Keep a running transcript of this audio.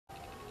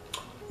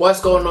What's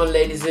going on,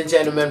 ladies and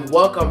gentlemen?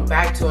 Welcome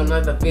back to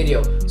another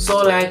video.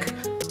 So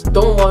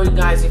don't worry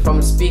guys if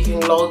I'm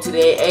speaking low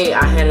today. Hey,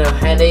 I had a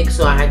headache,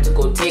 so I had to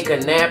go take a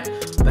nap,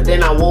 but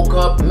then I woke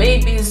up.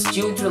 Maybe it's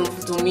due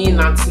to me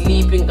not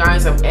sleeping,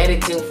 guys. I'm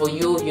editing for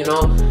you, you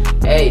know.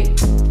 Hey,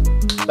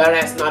 but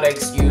that's not an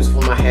excuse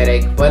for my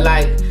headache. But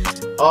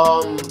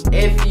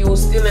if you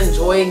still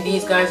enjoying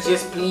these guys,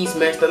 just please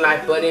smash the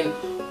like button.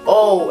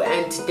 Oh,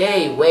 and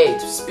today, wait,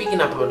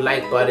 speaking about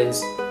like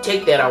buttons,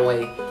 take that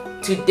away.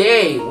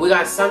 Today we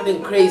got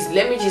something crazy.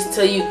 Let me just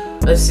tell you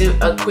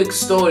a quick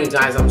story,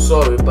 guys. I'm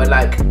sorry, but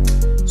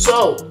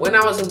so when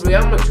I was in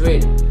Real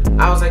Madrid,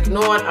 I was like, you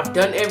know what, I've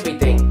done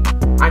everything.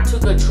 I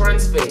took a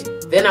transfer,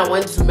 then I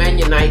went to Man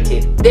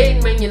United.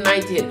 Then Man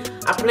United,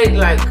 I played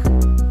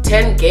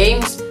 10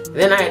 games,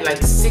 then I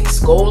had 6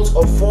 goals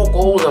or 4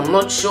 goals, I'm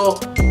not sure.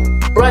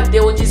 But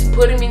they were just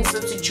putting me in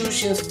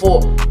substitutions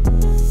for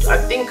I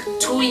think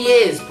 2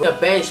 years. The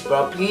bench,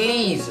 bro,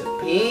 please.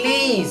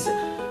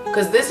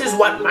 Because this is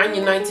what Man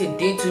United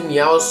did to me.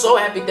 I was so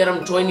happy that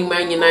I'm joining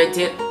Man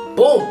United.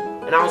 Boom!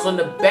 And I was on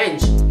the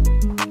bench.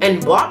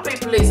 And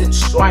Mbappe plays at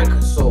striker,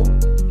 so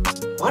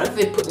what if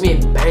they put me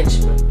in bench,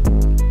 man?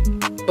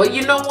 But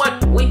you know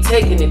what? We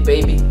taking it,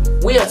 baby.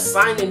 We are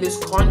signing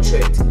this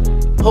contract.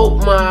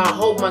 Hope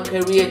my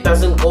career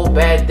doesn't go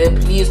bad there,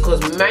 please.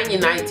 Because Man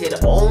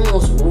United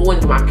almost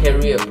ruined my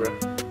career, bro.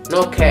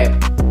 No cap.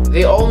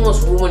 They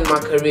almost ruined my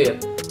career.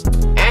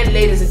 And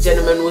ladies and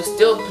gentlemen, we're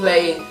still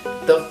playing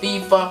the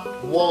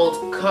FIFA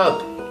World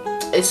Cup.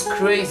 It's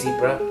crazy,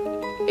 bro.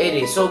 It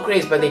is so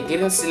crazy, but they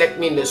didn't select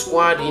me in the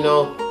squad, you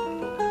know.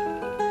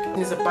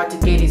 He's about to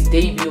get his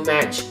debut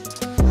match.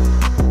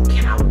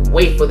 Cannot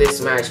wait for this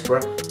match, bro.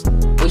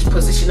 Which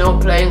position are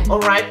we playing?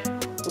 Alright,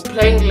 we're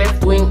playing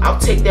left wing. I'll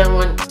take that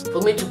one.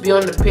 For me to be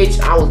on the pitch,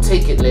 I will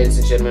take it, ladies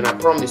and gentlemen. I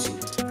promise you.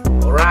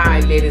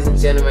 Alright, ladies and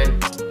gentlemen,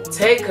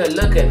 take a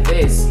look at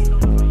this.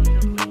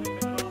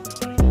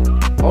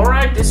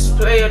 Alright, this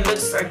player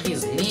looks like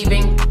he's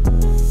leaving,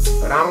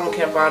 but I don't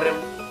care about him.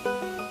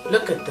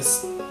 Look at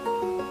this.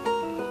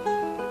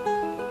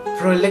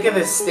 Bro, look at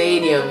the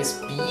stadium. It's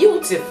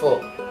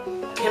beautiful.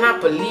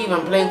 Cannot believe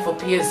I'm playing for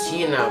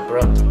PSG now,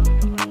 bro.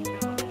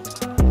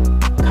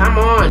 Come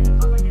on.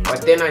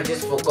 But then I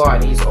just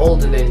forgot. He's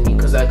older than me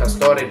because I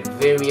started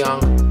very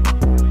young.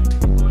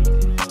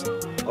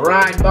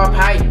 Alright, Bob,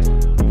 hi.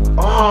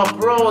 Oh,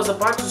 bro, I was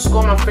about to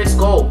score my first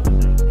goal.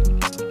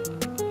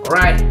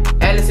 Alright,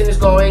 Ellison is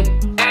going.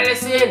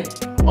 Ellison!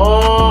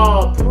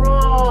 Oh,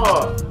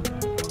 bro!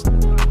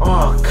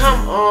 Oh,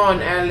 come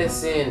on,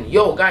 Ellison.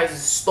 Yo, guys,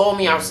 it's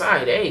stormy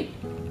outside, hey.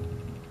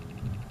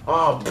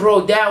 Oh,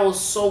 bro, that was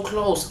so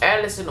close.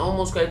 Ellison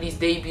almost got his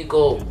debut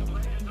goal.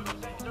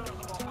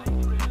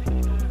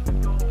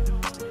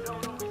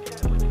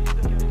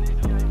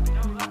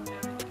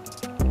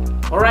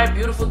 Alright,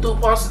 beautiful 2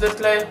 passes to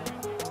play.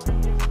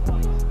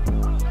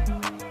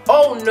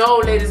 Oh no,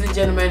 ladies and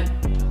gentlemen.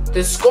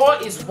 The score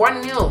is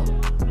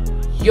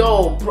 1-0.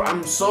 Yo, bro,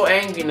 I'm so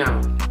angry now.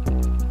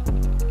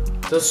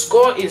 The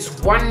score is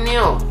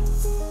 1-0.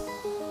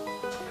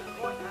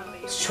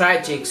 It's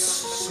tragic.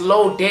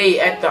 Slow day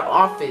at the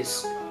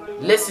office.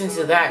 Listen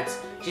to that.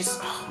 Just,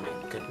 oh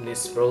my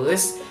goodness, bro.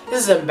 This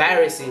is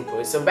embarrassing, bro.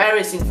 It's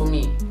embarrassing for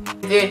me.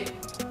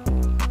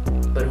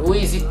 But who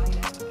is it?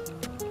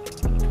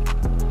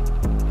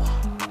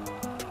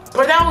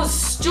 But that was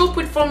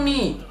stupid for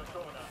me.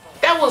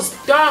 That was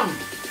dumb.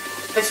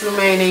 That's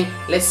remaining.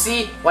 Let's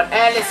see what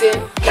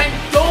Ellison can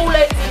do,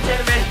 ladies and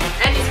gentlemen.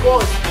 And he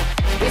scores.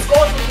 He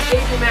scores with the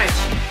debut match.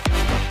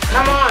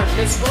 Come on,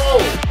 let's go.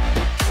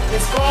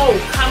 Let's go.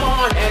 Come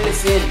on,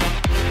 Ellison.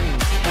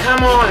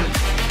 Come on.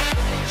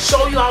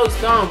 Show you how it's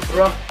done,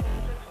 bro.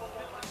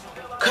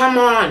 Come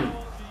on.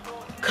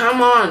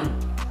 Come on.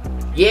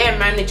 Yeah,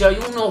 manager,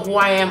 you know who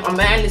I am. I'm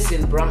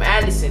Ellison, bro. I'm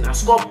Ellison. I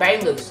score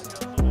bangers.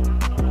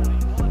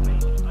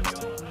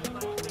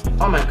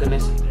 Oh my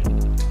goodness.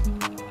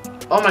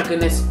 Oh my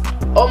goodness.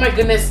 Oh my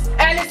goodness.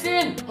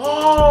 Ellison!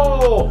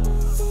 Oh!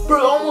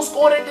 Bro, almost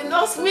scored at the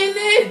last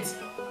minute.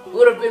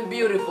 Would have been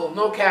beautiful.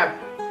 No cap.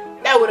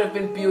 That would have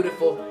been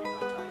beautiful.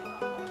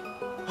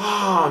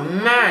 Oh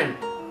man.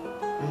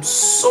 I'm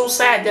so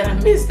sad that I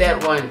missed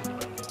that one.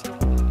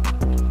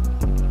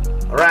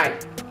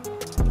 Alright.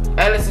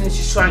 Ellison is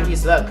just trying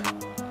his luck.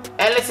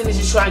 Ellison is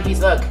just trying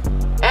his luck.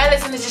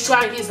 Ellison is just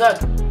trying his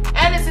luck.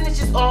 Ellison is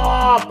just...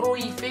 Oh, bro,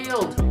 he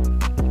failed.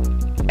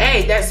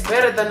 Hey, that's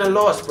better than a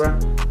loss, bro.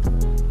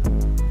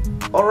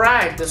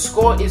 Alright, the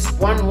score is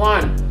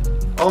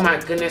 1-1. Oh my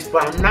goodness,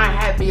 bro. I'm not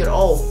happy at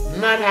all.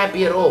 Not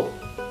happy at all.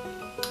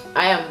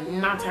 I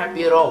am not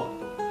happy at all.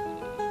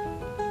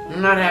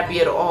 Not happy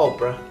at all,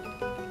 bro.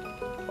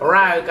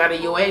 Alright, I got a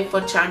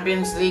UEFA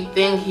Champions League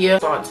thing here.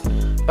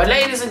 But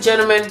ladies and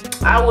gentlemen,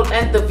 I will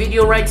end the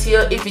video right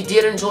here. If you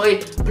did enjoy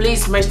it,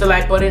 please smash the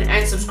like button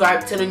and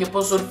subscribe. Turn on your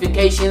post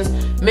notifications.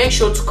 Make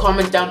sure to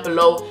comment down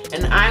below.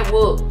 And I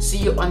will see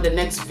you on the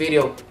next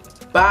video.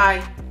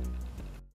 Bye.